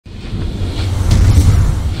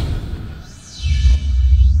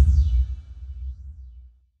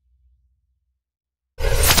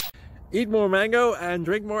Eat more mango and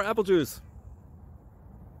drink more apple juice.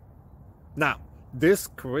 Now, this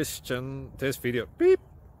video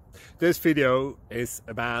is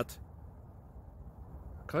about,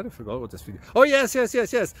 I kind of forgot what this video. Oh yes.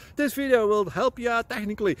 This video will help you out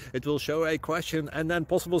technically. It will show a question and then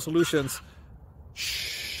possible solutions.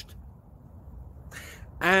 Shh.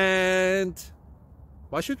 And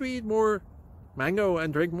why should we eat more mango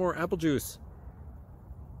and drink more apple juice?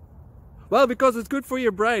 Well, because it's good for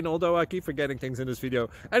your brain, although I keep forgetting things in this video.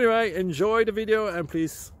 Anyway, enjoy the video and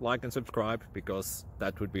please like and subscribe, because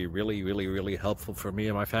that would be really helpful for me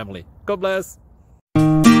and my family. God bless!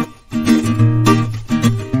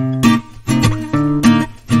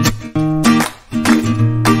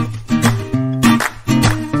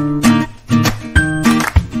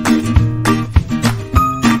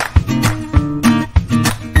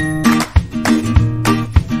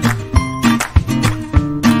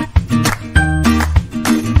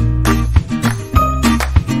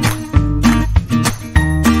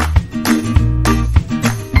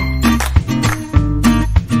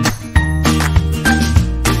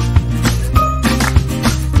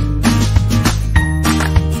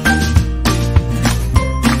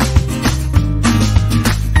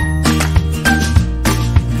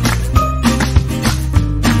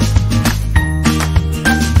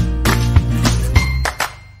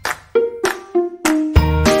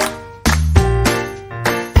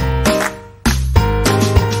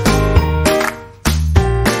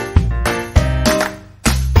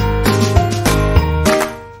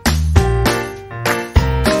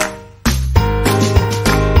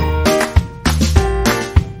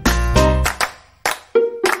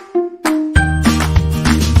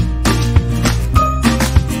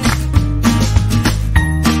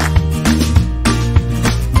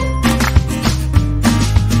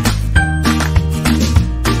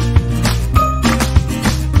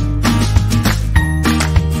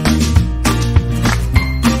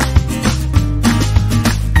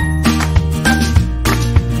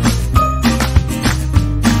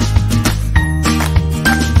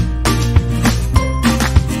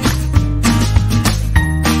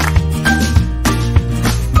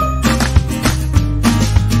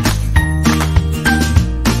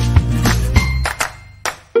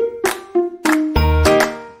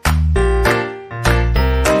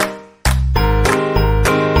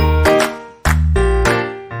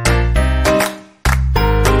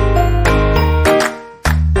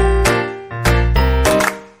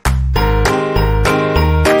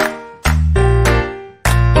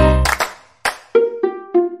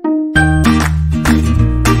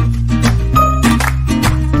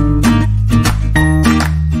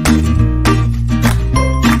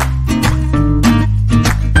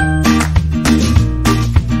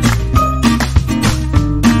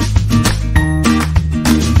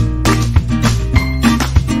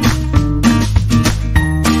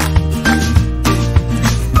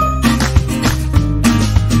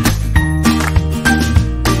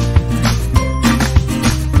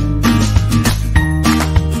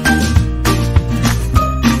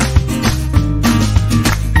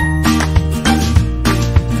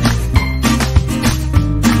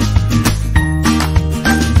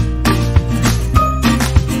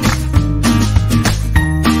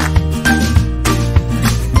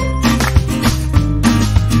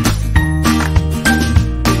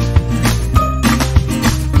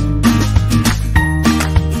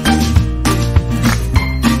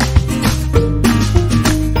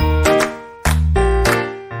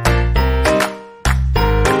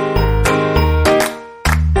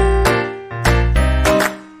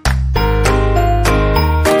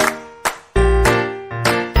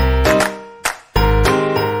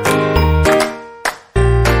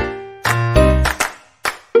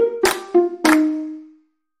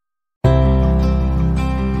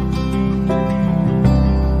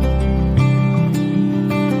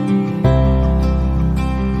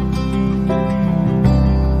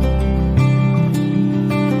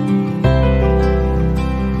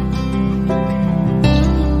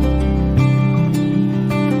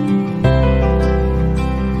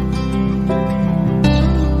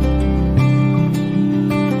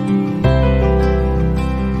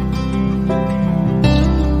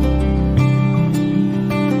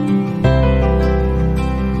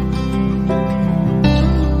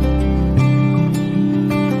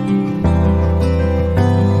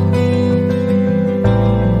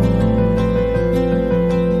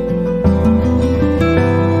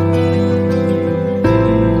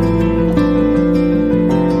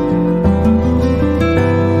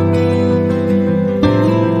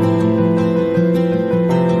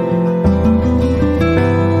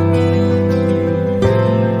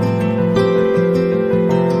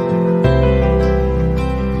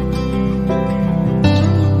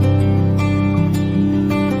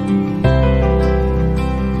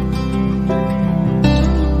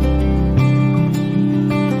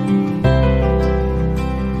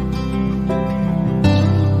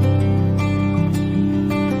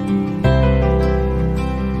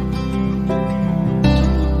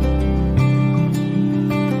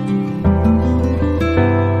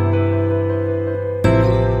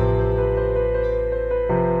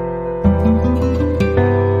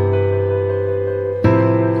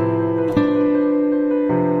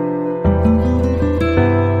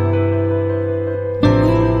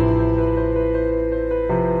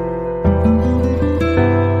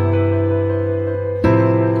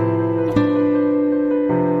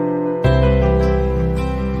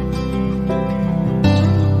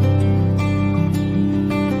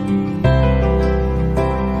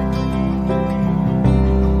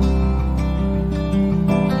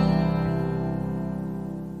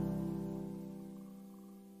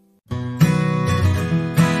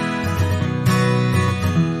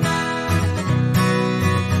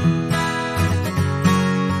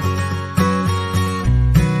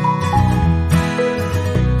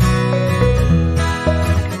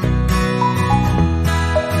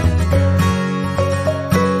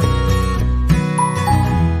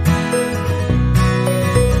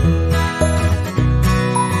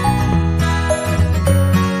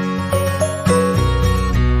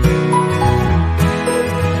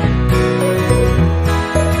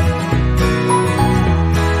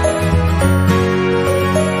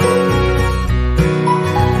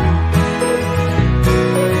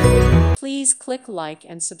 click like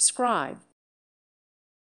and subscribe.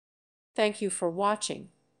 Thank you for watching.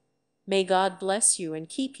 May God bless you and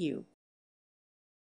keep you.